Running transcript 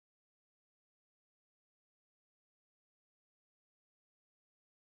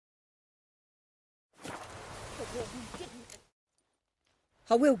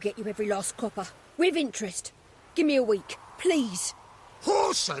I will get you every last copper, with interest. Give me a week, please.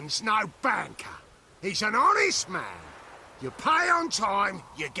 Horson's no banker. He's an honest man. You pay on time,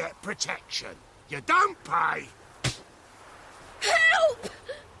 you get protection. You don't pay... Help!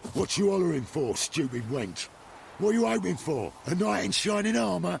 What you hollering for, stupid wench? What are you hoping for? A knight in shining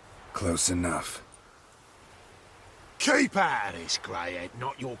armour? Close enough. Keep out of this, greyhead,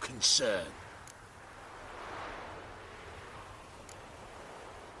 not your concern.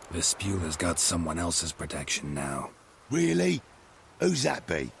 Vespula's got someone else's protection now. Really? Who's that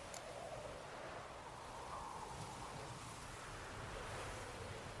be?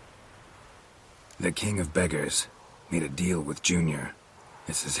 The King of Beggars made a deal with Junior.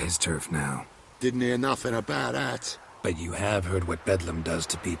 This is his turf now. Didn't hear nothing about that. But you have heard what Bedlam does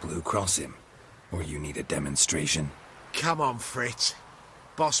to people who cross him. Or you need a demonstration? Come on, Fritz.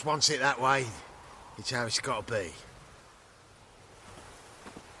 Boss wants it that way. It's how it's got to be.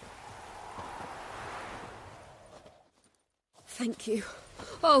 Thank you.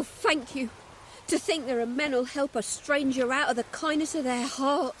 Oh, thank you. To think there are men who'll help a stranger out of the kindness of their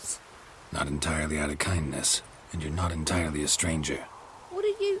hearts. Not entirely out of kindness, and you're not entirely a stranger. What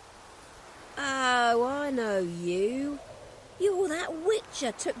are you... Oh, I know you. You're that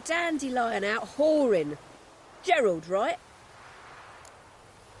witcher took Dandelion out whoring. Gerald, right?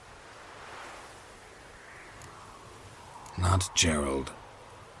 Not Gerald.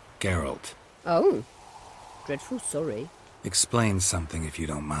 Geralt. Oh. Dreadful sorry. Explain something if you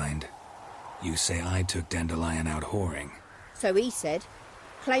don't mind. You say I took Dandelion out whoring. So he said.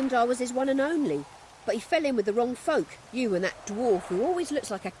 Claimed I was his one and only. But he fell in with the wrong folk. You and that dwarf who always looks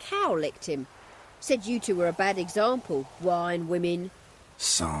like a cow licked him. Said you two were a bad example. Wine, women.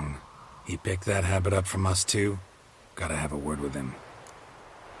 Song. He picked that habit up from us too? Gotta have a word with him.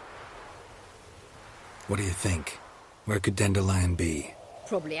 What do you think? Where could Dandelion be?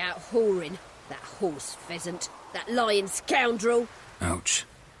 Probably out whoring. That horse pheasant. That lying scoundrel. Ouch.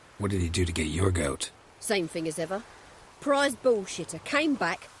 What did he do to get your goat? Same thing as ever. Prize bullshitter came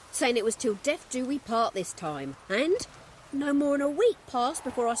back, saying it was till death do we part this time. And no more than a week passed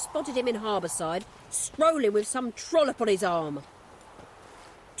before I spotted him in Harbourside, strolling with some trollop on his arm.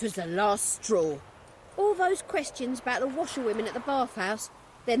 'Twas the last straw. All those questions about the washerwomen at the bathhouse,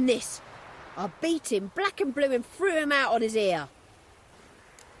 then this. I beat him black and blue and threw him out on his ear.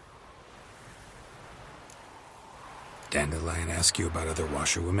 Dandelion ask you about other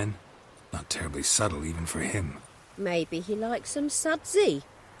washerwomen? Not terribly subtle even for him. Maybe he likes some sudsy.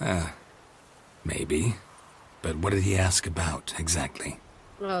 Maybe. But what did he ask about, exactly?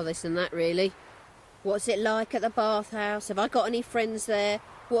 Oh, this and that, really. What's it like at the bathhouse? Have I got any friends there?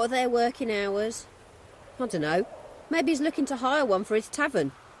 What are their working hours? I don't know. Maybe he's looking to hire one for his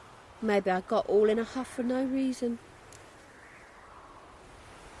tavern. Maybe I got all in a huff for no reason.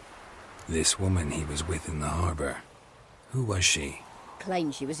 This woman he was with in the harbour. Who was she?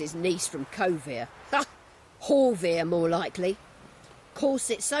 Claimed she was his niece from Kovir. Ha! Horvir, more likely.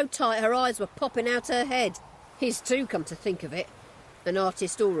 Corset so tight her eyes were popping out her head. His too, come to think of it. An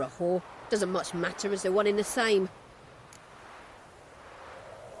artist or a whore. Doesn't much matter as they're one in the same.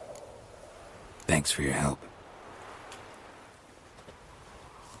 Thanks for your help.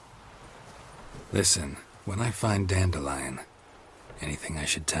 Listen, when I find Dandelion, anything I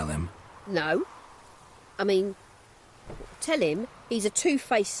should tell him? No. I mean, tell him he's a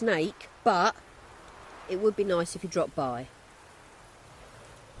two-faced snake, but it would be nice if he dropped by.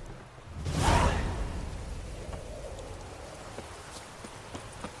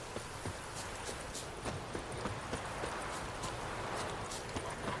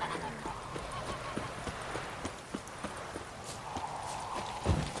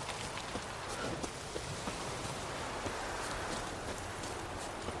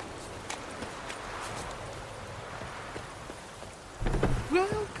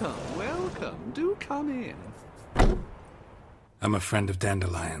 Welcome, welcome. Do come in. I'm a friend of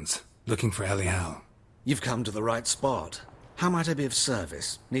Dandelion's, looking for Elihal. You've come to the right spot. How might I be of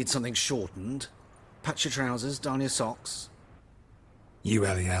service? Need something shortened? Patch your trousers, darn your socks? You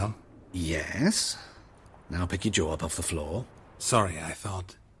Elihal? Yes. Now pick your jaw up off the floor. Sorry, I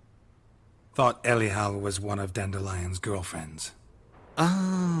thought Elihal was one of Dandelion's girlfriends.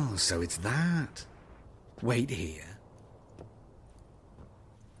 Oh, so it's that. Wait here.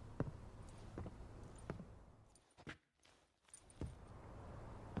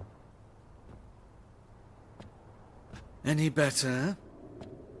 Any better?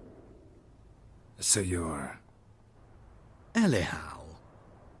 So you're... Elihal.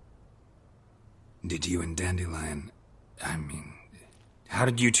 Did you and Dandelion... how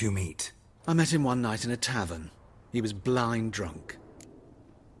did you two meet? I met him one night in a tavern. He was blind drunk.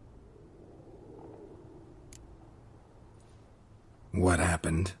 What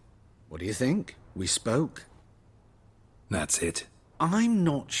happened? What do you think? We spoke. That's it. I'm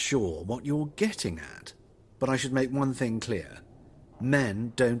not sure what you're getting at, but I should make one thing clear.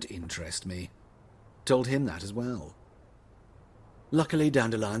 Men don't interest me. Told him that as well. Luckily,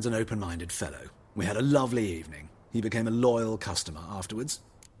 Dandelion's an open-minded fellow. We had a lovely evening. He became a loyal customer afterwards.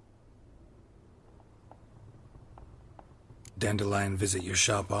 Dandelion visit your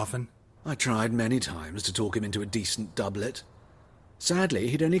shop often? I tried many times to talk him into a decent doublet. Sadly,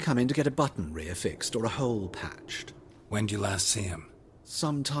 he'd only come in to get a button reaffixed or a hole patched. When did you last see him?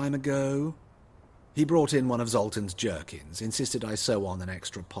 Some time ago. He brought in one of Zoltan's jerkins, insisted I sew on an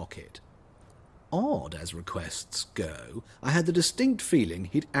extra pocket. Odd as requests go, I had the distinct feeling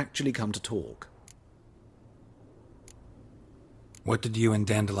he'd actually come to talk. What did you and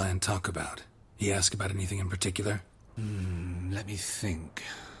Dandelion talk about? He asked about anything in particular? Let me think.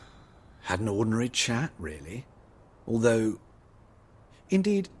 Had an ordinary chat, really. Although,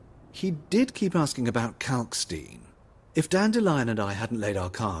 indeed, he did keep asking about Kalkstein. If Dandelion and I hadn't laid our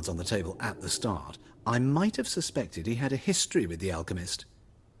cards on the table at the start, I might have suspected he had a history with the alchemist.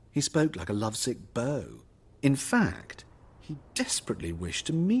 He spoke like a lovesick beau. In fact, he desperately wished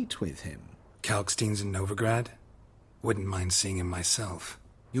to meet with him. Kalkstein's in Novigrad? Wouldn't mind seeing him myself.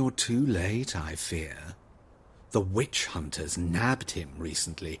 You're too late, I fear. The witch hunters nabbed him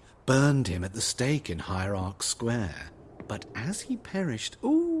recently, burned him at the stake in Hierarch Square. But as he perished,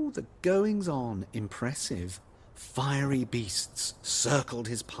 the goings-on, impressive. Fiery beasts circled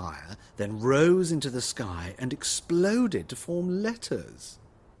his pyre, then rose into the sky and exploded to form letters.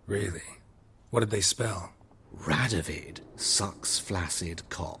 Really? What did they spell? Radovid sucks flaccid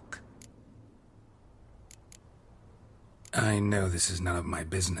cock. I know this is none of my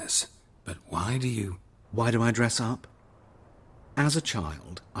business, but why do I dress up? As a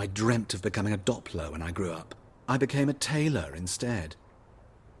child, I dreamt of becoming a Doppler when I grew up. I became a tailor instead.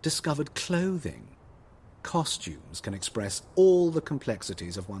 Discovered clothing. Costumes can express all the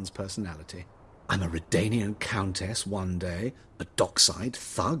complexities of one's personality. I'm a Redanian countess one day, a dockside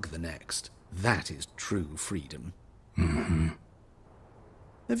thug the next. That is true freedom. Mm-hmm.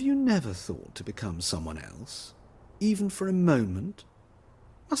 Have you never thought to become someone else? Even for a moment?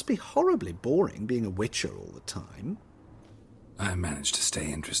 Must be horribly boring being a witcher all the time. I managed to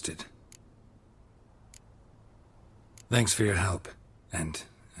stay interested. Thanks for your help, and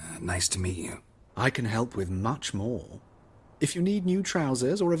nice to meet you. I can help with much more. If you need new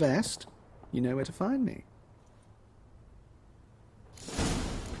trousers or a vest, you know where to find me.